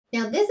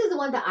Now this is the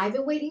one that I've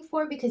been waiting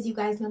for because you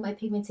guys know my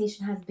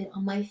pigmentation has been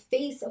on my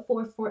face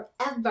for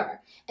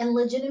forever, and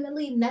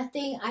legitimately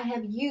nothing I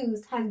have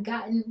used has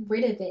gotten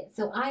rid of it.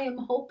 So I am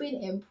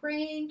hoping and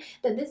praying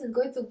that this is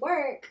going to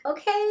work,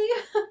 okay?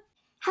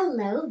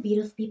 Hello,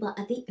 beautiful people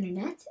of the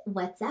internet.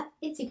 What's up?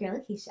 It's your girl,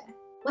 Lakisha.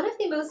 One of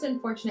the most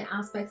unfortunate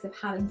aspects of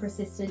having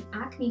persistent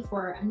acne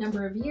for a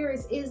number of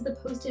years is the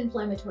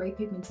post-inflammatory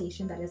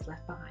pigmentation that is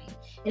left behind.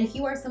 And if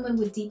you are someone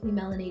with deeply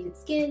melanated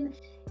skin,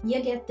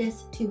 you get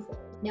this twofold.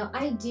 Now,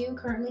 I do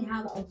currently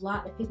have a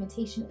lot of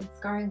pigmentation and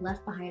scarring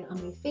left behind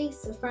on my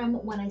face from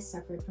when I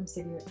suffered from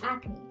severe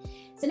acne.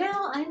 So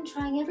now I'm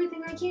trying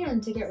everything I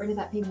can to get rid of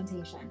that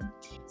pigmentation.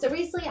 So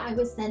recently I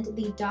was sent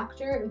the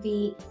Dr.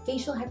 V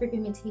Facial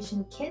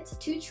Hyperpigmentation Kit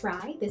to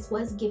try. This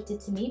was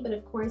gifted to me, but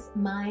of course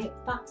my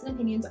thoughts and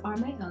opinions are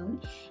my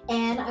own.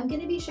 And I'm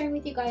going to be sharing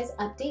with you guys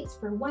updates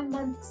for 1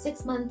 month,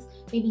 6 months,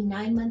 maybe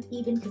 9 months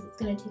even, because it's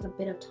going to take a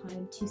bit of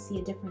time to see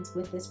a difference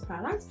with this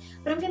product.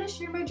 But I'm going to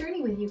share my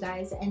journey with you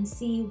guys and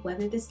see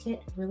whether this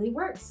kit really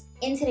works.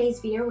 In today's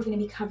video, we're going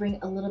to be covering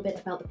a little bit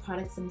about the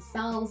products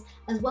themselves,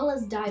 as well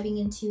as diving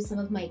into some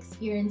of my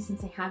experience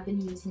since I have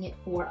been using it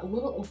for a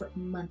little over a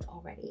month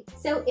already.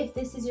 So if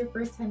this is your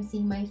first time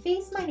seeing my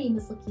face, my name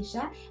is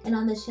Lakisha, and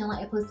on this channel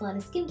I post a lot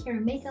of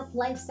skincare, makeup,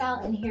 lifestyle,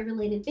 and hair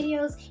related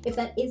videos. If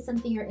that is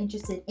something you're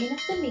interested in,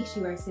 then make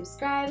sure you are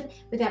subscribed.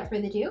 Without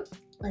further ado,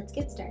 let's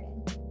get started.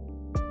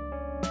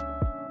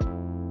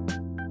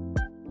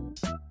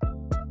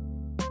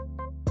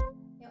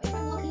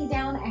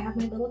 I have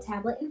my little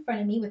tablet in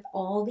front of me with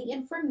all the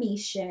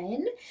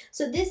information.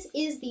 So this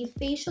is the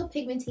Facial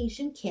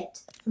Pigmentation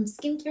Kit from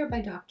Skincare by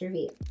Dr.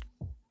 V.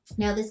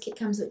 Now this kit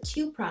comes with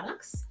 2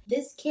 products.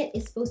 This kit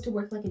is supposed to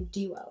work like a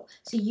duo.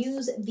 So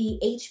use the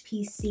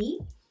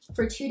HPC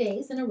for 2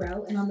 days in a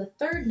row, and on the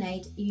 3rd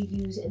night you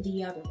use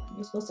the other one.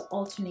 You're supposed to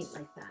alternate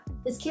like that.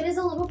 This kit is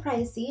a little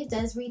pricey. It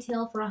does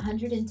retail for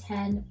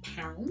 110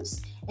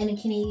 pounds, and in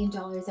Canadian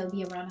dollars that would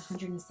be around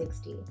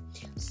 160.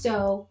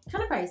 So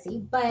kind of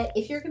pricey, but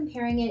if you're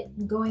comparing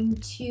it going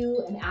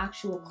to an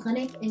actual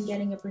clinic and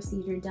getting a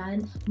procedure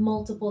done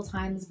multiple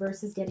times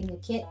versus getting a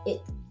kit,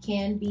 it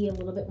can be a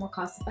little bit more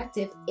cost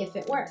effective if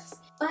it works.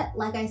 But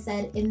like I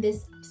said, in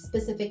this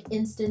specific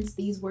instance,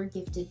 these were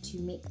gifted to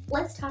me.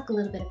 Let's talk a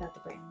little bit about the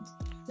brand.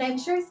 Now, I'm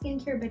sure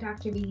Skincare by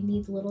Dr. V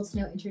needs little to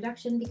no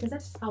introduction because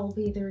that's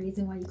probably the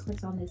reason why you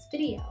clicked on this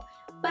video.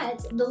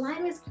 But the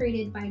line was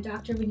created by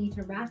Dr.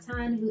 Vanita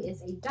Ratan, who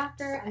is a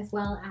doctor as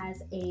well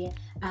as a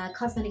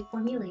cosmetic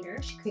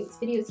formulator. She creates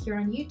videos here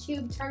on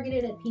YouTube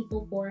targeted at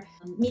people for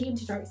medium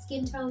to dark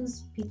skin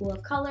tones, people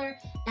of color,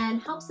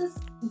 and helps us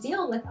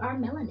deal with our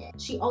melanin.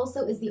 She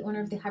also is the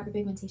owner of the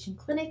Hyper-Pigmentation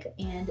Clinic,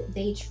 and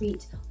they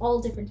treat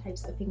all different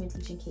types of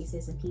pigmentation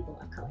cases in people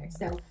of color.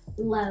 So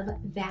love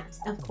that,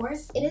 of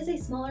course. It is a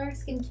smaller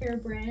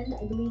skincare brand.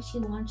 I believe she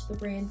launched the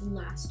brand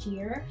last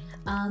year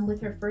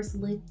with her first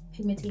lip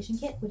pigmentation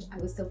kit, which I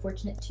was so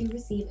fortunate to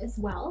receive as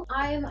well.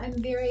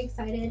 I'm very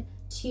excited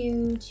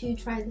to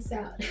try this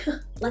out.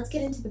 Let's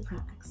get into the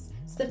products.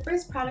 So the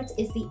first product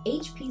is the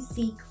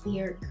HPC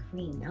Clear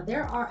Cream. Now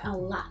there are a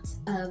lot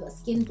of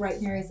skin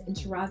brighteners and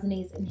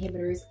tyrosinase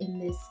inhibitors in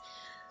this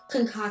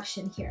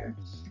concoction here.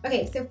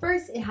 Okay, so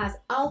first it has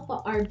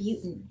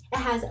alpha-arbutin. It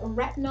has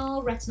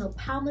retinol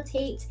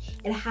palmitate.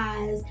 It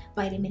has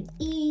vitamin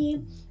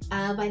E,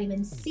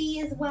 vitamin C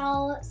as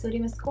well,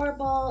 sodium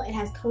ascorbate. It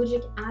has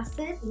kojic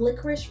acid,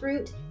 licorice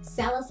root,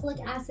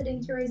 salicylic acid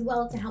in here as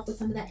well to help with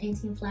some of that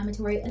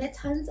anti-inflammatory, and a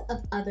tons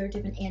of other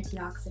different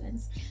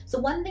antioxidants. So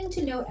one thing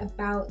to note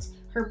about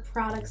her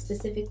products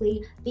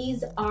specifically,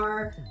 these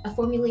are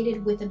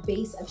formulated with a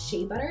base of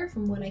shea butter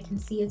from what I can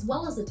see, as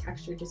well as the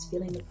texture, just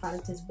feeling the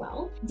product as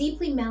well.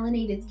 Deeply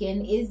melanated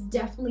skin is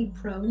definitely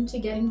prone to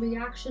getting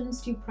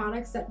reactions to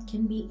products that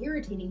can be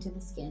irritating to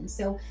the skin.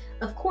 So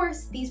of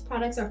course, these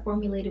products are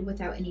formulated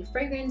without any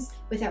fragrance,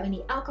 without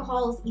any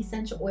alcohols,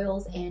 essential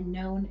oils, and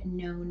no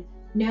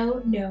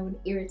known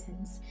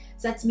irritants.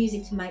 So that's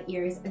music to my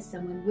ears as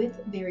someone with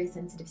very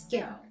sensitive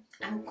skin.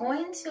 I'm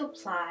going to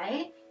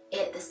apply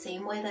it the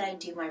same way that I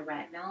do my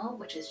retinol,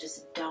 which is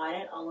just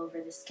dotted all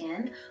over the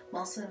skin. I'm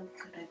also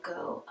gonna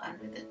go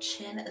under the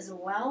chin as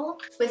well.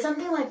 With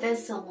something like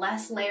this, the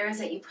less layers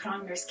that you put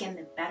on your skin,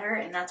 the better,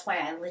 and that's why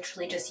I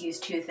literally just use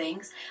 2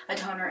 things, a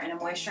toner and a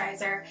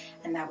moisturizer,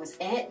 and that was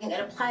it. And it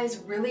applies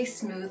really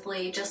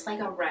smoothly, just like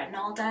a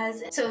retinol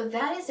does. So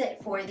that is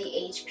it for the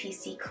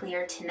HPC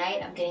Clear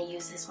tonight. I'm gonna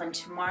use this one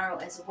tomorrow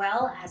as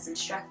well, as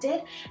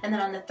instructed. And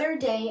then on the 3rd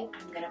day,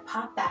 I'm gonna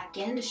pop back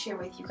in to share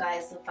with you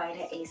guys the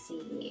Vita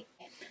ACE.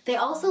 They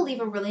also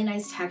leave a really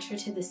nice texture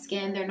to the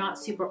skin. They're not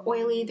super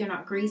oily, they're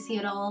not greasy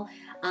at all.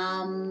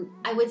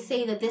 I would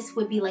say that this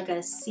would be like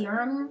a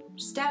serum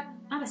step,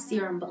 not a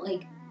serum, but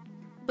like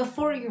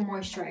before your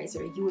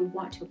moisturizer, you would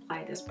want to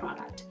apply this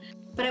product.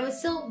 But I would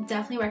still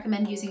definitely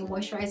recommend using a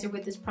moisturizer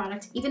with this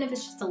product, even if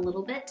it's just a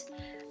little bit.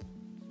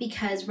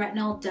 because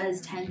retinol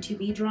does tend to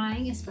be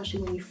drying,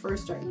 especially when you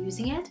first start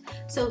using it.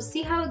 So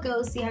see how it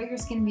goes, see how your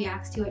skin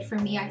reacts to it. For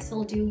me, I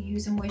still do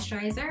use a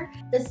moisturizer.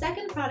 The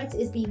second product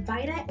is the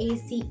Vita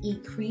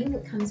ACE cream,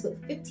 which comes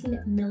with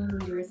 15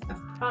 milliliters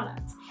of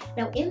product.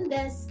 Now in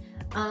this,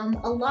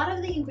 a lot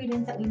of the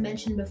ingredients that we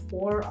mentioned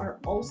before are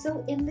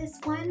also in this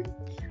one.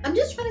 I'm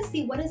just trying to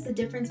see what is the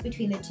difference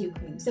between the two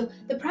creams. So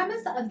the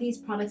premise of these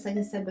products, like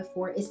I said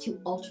before, is to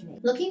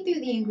alternate. Looking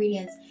through the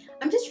ingredients,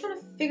 I'm just trying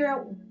to figure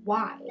out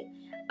why.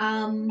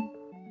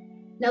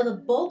 Now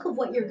the bulk of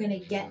what you're gonna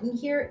get in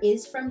here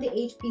is from the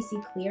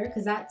HPC Clear,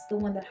 because that's the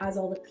one that has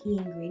all the key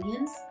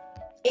ingredients.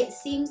 It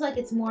seems like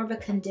it's more of a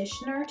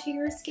conditioner to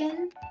your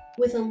skin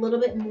with a little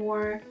bit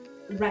more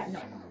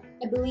retinol.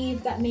 I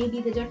believe that may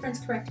be the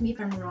difference, correct me if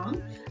I'm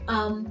wrong,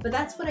 but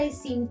that's what it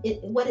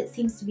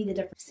seems to be the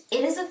difference.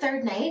 It is a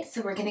third night,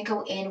 so we're gonna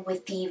go in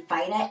with the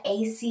Vita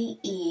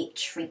ACE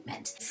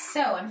treatment.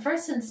 So on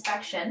first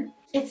inspection,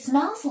 it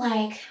smells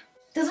like,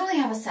 doesn't really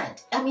have a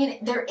scent. I mean,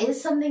 there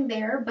is something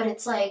there, but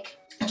it's like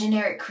a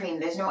generic cream.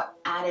 There's no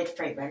added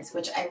fragrance,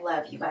 which I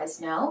love, you guys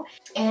know.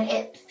 And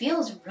it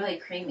feels really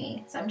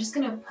creamy. So I'm just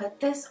gonna put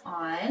this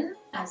on,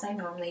 as I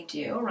normally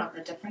do, around the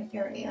different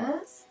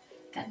areas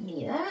that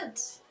need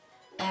it.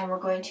 And we're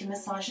going to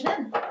massage it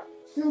in.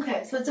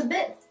 Okay, so it's a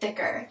bit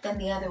thicker than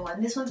the other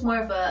one. This one's more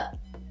of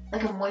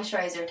like a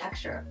moisturizer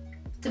texture.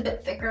 It's a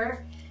bit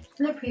thicker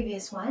than the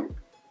previous one,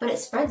 but it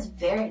spreads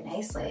very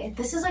nicely.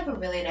 This is like a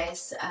really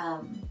nice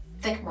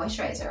thick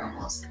moisturizer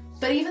almost.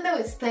 But even though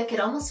it's thick, it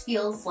almost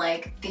feels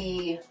like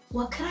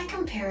what can I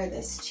compare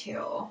this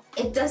to?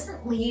 It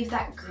doesn't leave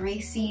that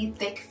greasy,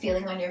 thick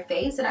feeling on your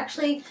face. It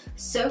actually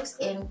soaks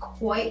in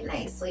quite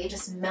nicely. It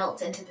just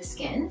melts into the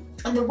skin.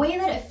 And the way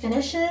that it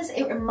finishes,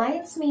 it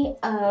reminds me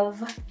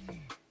of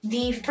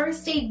the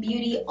First Aid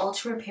Beauty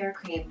Ultra Repair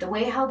Cream. The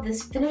way how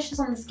this finishes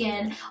on the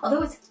skin,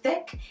 although it's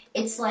thick,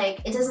 it's like,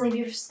 it doesn't leave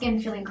your skin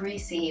feeling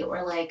greasy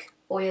or like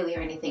oily or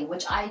anything,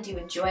 which I do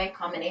enjoy.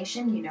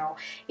 Combination, you know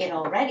it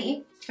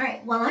already.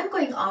 Alright, well I'm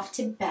going off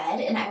to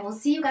bed and I will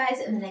see you guys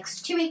in the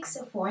next 2 weeks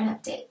for an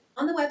update.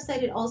 On the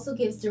website, it also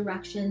gives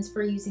directions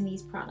for using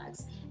these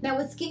products. Now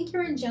with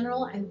skincare in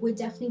general, I would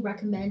definitely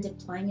recommend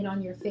applying it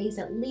on your face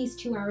at least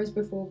 2 hours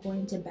before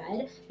going to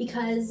bed,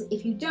 because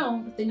if you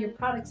don't, then your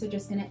products are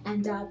just going to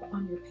end up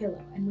on your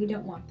pillow, and we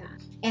don't want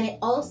that. And it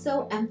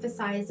also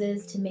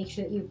emphasizes to make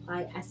sure that you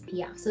apply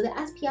SPF. So the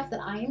SPF that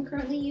I am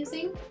currently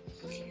using,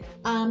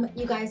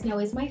 you guys know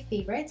is my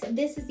favorite.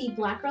 This is the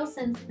Black Girl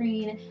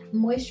Sunscreen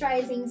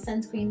Moisturizing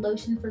Sunscreen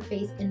Lotion for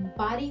Face and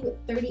Body with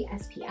 30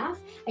 SPF.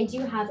 I do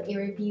have a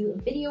review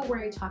video where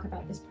I talk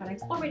about this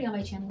product already on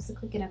my channel, so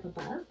click it up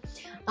above.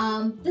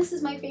 This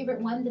is my favorite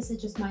one. This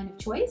is just mine of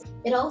choice.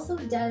 It also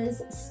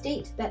does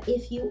state that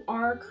if you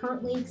are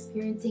currently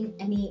experiencing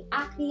any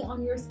acne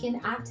on your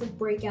skin, active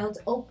breakouts,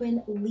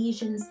 open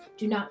lesions,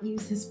 do not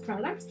use this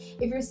product.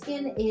 If your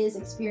skin is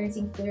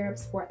experiencing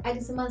flare-ups for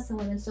eczema, so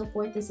on and so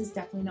forth, this is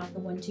definitely not the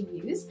one to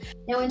use.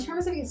 Now in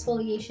terms of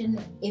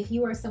exfoliation, if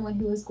you are someone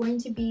who is going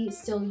to be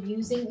still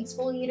using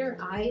exfoliator,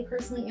 I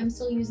personally am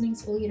still using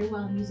exfoliator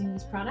while I'm using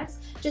these products.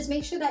 Just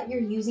make sure that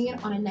you're using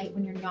it on a night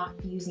when you're not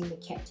using the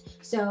kit.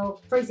 So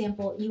for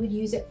example, you would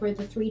use it for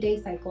the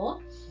 3-day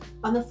cycle.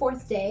 On the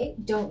 4th day,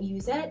 don't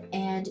use it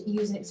and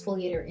use an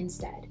exfoliator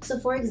instead. So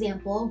for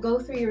example, go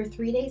through your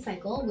 3-day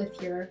cycle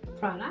with your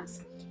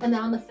products, and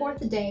then on the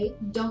 4th day,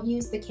 don't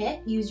use the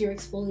kit, use your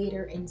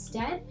exfoliator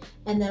instead.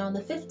 And then on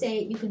the 5th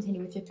day, you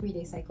continue with your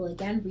 3-day cycle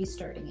again,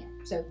 restarting it.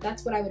 So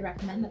that's what I would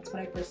recommend. That's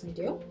what I personally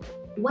do.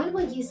 When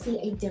will you see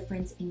a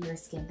difference in your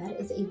skin? That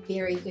is a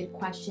very good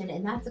question,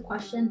 and that's a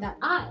question that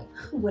I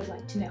would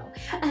like to know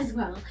as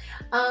well.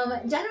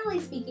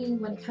 Generally speaking,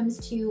 when it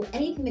comes to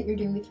anything that you're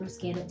doing with your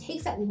skin, it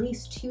takes at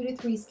least 2 to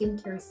 3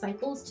 skincare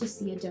cycles to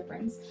see a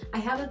difference. I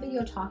have a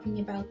video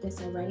talking about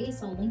this already,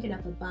 so I'll link it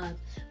up above,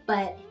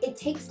 but it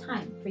takes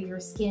time for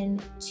your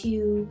skin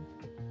to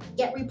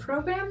get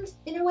reprogrammed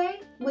in a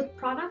way with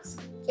products.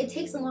 It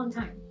takes a long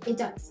time. It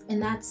does,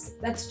 and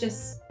that's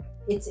just,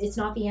 it's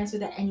not the answer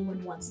that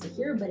anyone wants to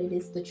hear, but it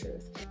is the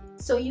truth.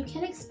 So you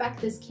can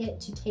expect this kit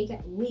to take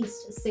at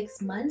least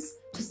 6 months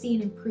to see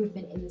an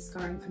improvement in the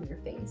scarring from your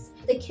face.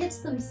 The kits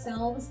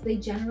themselves, they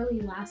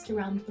generally last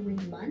around 3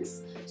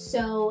 months.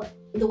 So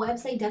the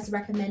website does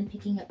recommend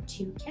picking up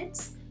 2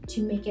 kits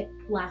to make it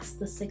last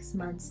the 6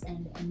 months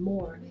and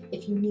more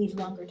if you need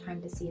longer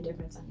time to see a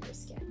difference on your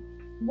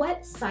skin.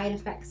 What side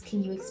effects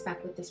can you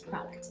expect with this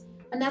product?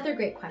 Another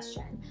great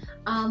question.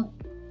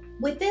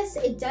 With this,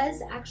 it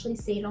does actually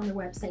state on their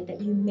website that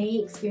you may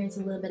experience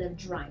a little bit of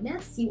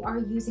dryness. You are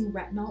using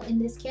retinol in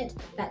this kit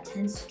that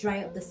tends to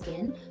dry out the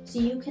skin, so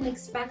you can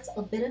expect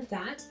a bit of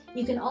that.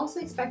 You can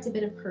also expect a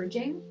bit of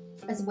purging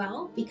as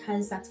well,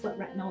 because that's what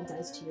retinol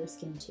does to your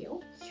skin too.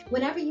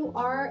 Whenever you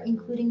are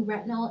including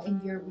retinol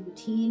in your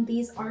routine,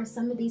 these are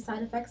some of these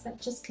side effects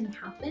that just can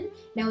happen.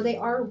 Now they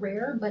are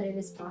rare, but it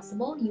is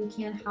possible. You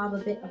can have a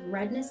bit of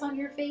redness on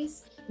your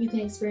face. You can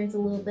experience a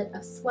little bit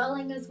of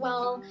swelling as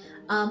well.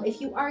 If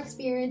you are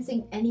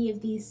experiencing any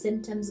of these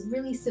symptoms,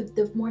 really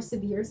the more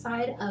severe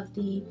side of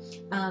the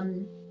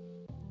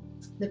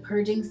the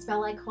purging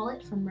spell, I call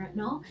it, from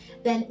retinol,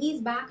 then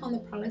ease back on the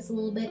products a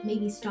little bit,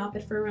 maybe stop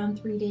it for around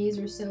 3 days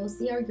or so,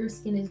 see how your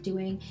skin is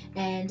doing,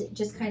 and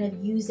just kind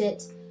of use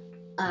it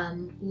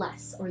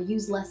less, or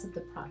use less of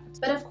the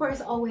product. But of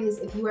course, always,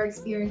 if you are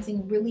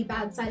experiencing really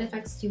bad side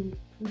effects to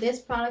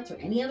this product or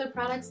any other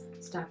products,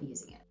 stop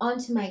using it. On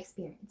to my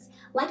experience.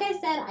 Like I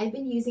said, I've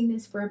been using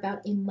this for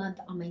about a month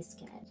on my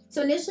skin.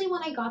 So initially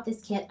when I got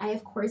this kit, I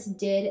of course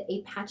did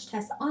a patch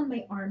test on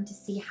my arm to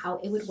see how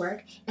it would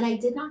work, and I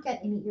did not get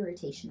any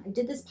irritation. I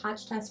did this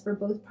patch test for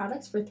both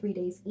products for 3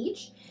 days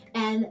each,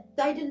 and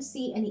I didn't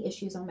see any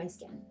issues on my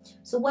skin.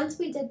 So once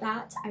we did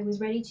that, I was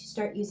ready to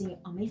start using it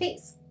on my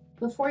face.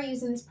 Before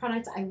using this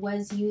product, I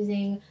was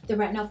using the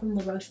retinol from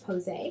La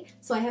Roche-Posay,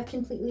 so I have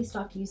completely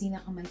stopped using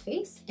that on my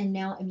face, and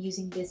now I'm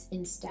using this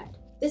instead.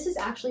 This is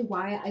actually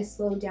why I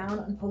slowed down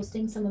on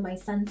posting some of my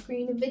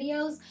sunscreen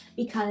videos,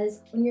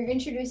 because when you're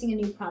introducing a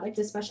new product,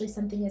 especially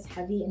something as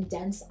heavy and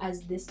dense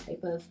as this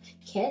type of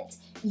kit,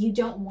 you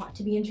don't want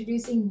to be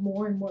introducing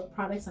more and more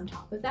products on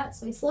top of that.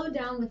 So I slowed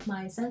down with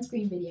my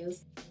sunscreen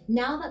videos.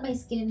 Now that my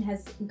skin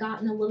has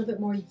gotten a little bit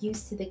more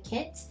used to the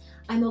kit,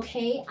 I'm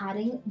okay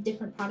adding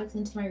different products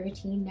into my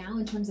routine now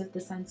in terms of the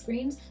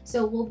sunscreens,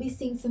 so we'll be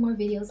seeing some more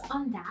videos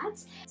on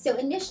that. So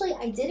initially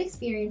I did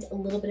experience a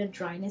little bit of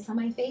dryness on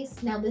my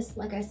face. Now this,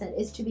 like I said,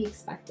 is to be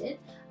expected.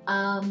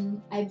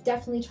 I've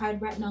definitely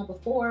tried retinol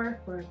before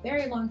for a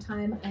very long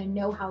time. I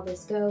know how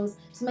this goes,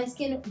 so my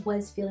skin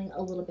was feeling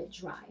a little bit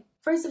dry.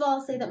 First of all,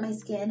 I'll say that my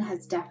skin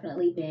has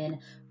definitely been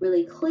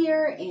really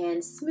clear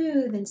and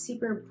smooth and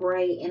super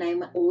bright, and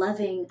I'm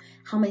loving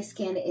how my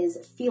skin is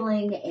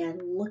feeling and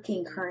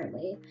looking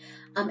currently.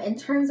 In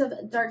terms of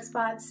dark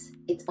spots,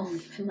 it's only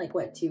been like,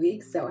 what, 2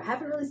 weeks? So I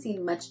haven't really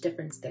seen much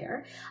difference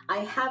there. I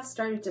have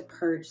started to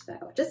purge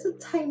though, just a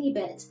tiny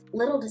bit.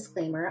 Little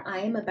disclaimer, I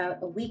am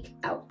about a week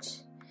out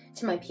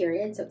to my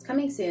period, so it's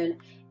coming soon.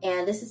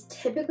 And this is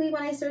typically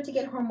when I start to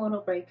get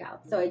hormonal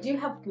breakouts. So I do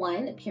have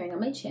one appearing on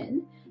my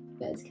chin,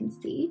 you guys can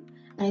see.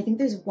 And I think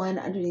there's one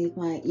underneath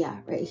my,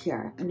 yeah, right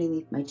here,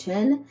 underneath my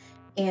chin.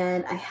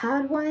 And I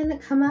had one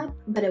come up,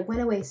 but it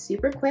went away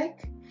super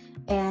quick.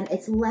 And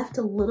it's left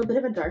a little bit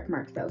of a dark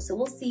mark though. So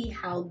we'll see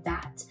how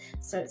that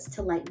starts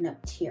to lighten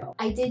up too.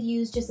 I did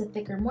use just a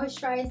thicker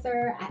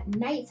moisturizer at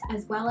night,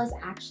 as well as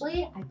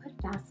actually I put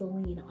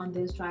Vaseline on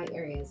those dry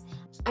areas.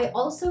 I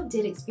also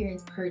did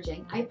experience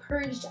purging. I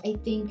purged, I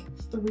think,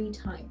 3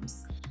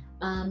 times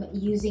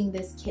using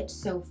this kit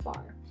so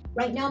far.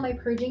 Right now my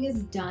purging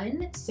is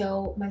done,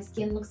 so my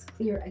skin looks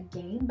clear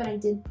again, but I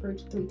did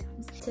purge 3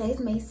 times. Today's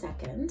May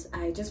 2nd.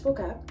 I just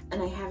woke up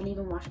and I haven't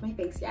even washed my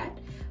face yet,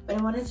 but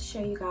I wanted to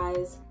show you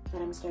guys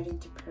that I'm starting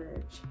to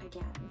purge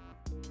again.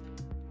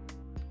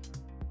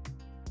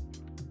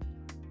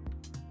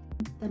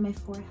 Then my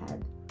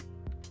forehead.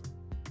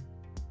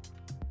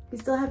 We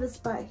still have a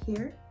spot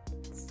here.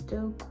 It's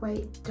still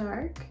quite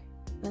dark,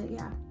 but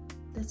yeah,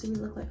 that's what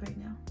we look like right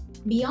now.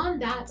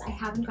 Beyond that, I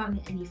haven't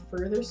gotten any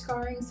further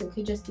scarring, so it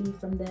could just be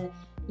from the,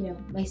 you know,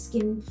 my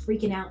skin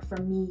freaking out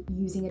from me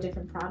using a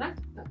different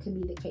product. That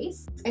could be the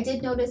case. I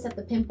did notice that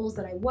the pimples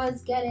that I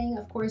was getting,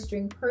 of course,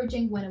 during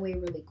purging went away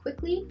really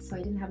quickly, so I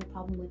didn't have a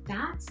problem with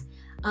that.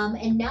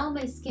 And now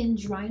my skin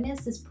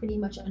dryness is pretty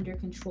much under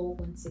control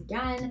once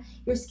again.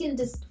 Your skin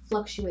does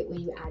fluctuate when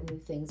you add new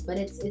things, but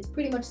it's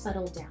pretty much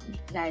settled down.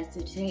 Guys, so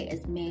today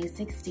is May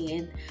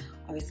 16th.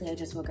 Obviously, I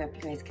just woke up,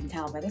 you guys can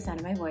tell by the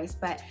sound of my voice,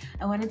 but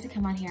I wanted to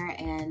come on here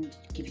and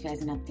give you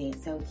guys an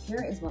update. So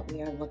here is what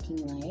we are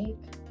looking like.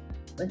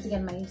 Once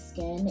again, my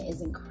skin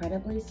is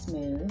incredibly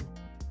smooth.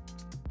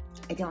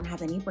 I don't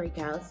have any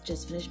breakouts,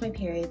 just finished my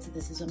period, so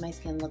this is when my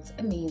skin looks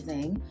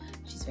amazing.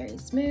 She's very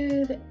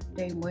smooth,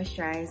 very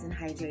moisturized and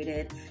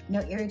hydrated.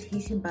 No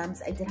irritation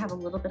bumps. I did have a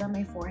little bit on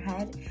my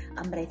forehead,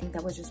 but I think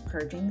that was just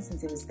purging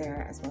since it was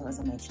there, as well as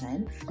on my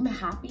chin. I'm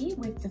happy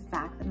with the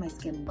fact that my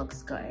skin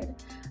looks good.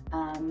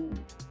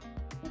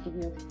 I'll give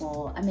you a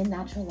full, I'm in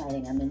natural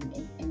lighting, I'm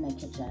in my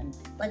kitchen.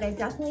 Like, I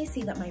definitely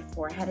see that my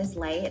forehead is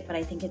light, but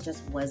I think it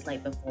just was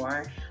light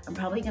before. I'm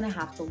probably gonna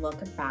have to look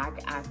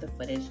back at the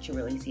footage to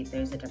really see if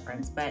there's a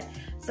difference, but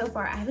so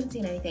far I haven't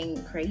seen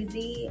anything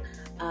crazy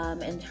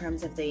in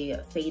terms of the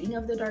fading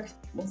of the darks.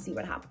 We'll see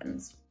what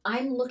happens.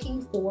 I'm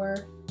looking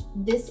for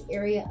this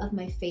area of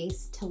my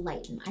face to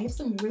lighten. I have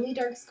some really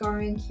dark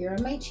scarring here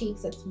on my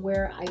cheeks. That's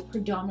where I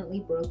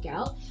predominantly broke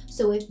out.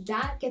 So if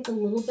that gets a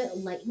little bit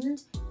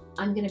lightened,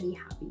 I'm gonna be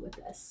happy with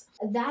this.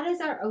 That is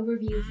our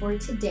overview for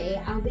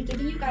today. I'll be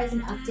giving you guys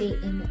an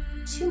update in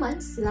 2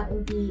 months, so that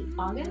will be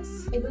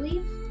August, I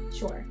believe.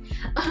 Sure.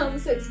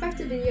 So expect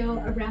a video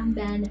around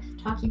then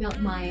talking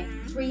about my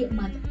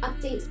 3-month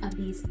update of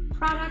these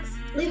products.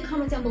 Leave a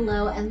comment down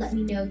below and let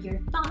me know your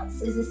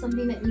thoughts. Is this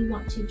something that you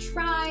want to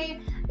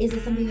try? Is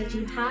this something that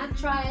you have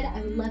tried?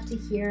 I would love to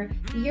hear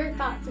your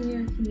thoughts and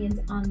your opinions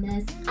on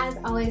this. As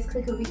always,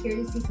 click over here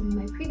to see some of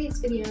my previous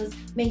videos.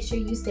 Make sure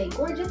you stay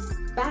gorgeous,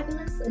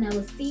 fabulous, and I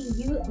will see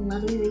you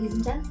lovely ladies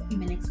and gents in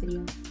my next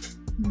video.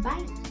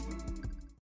 Bye!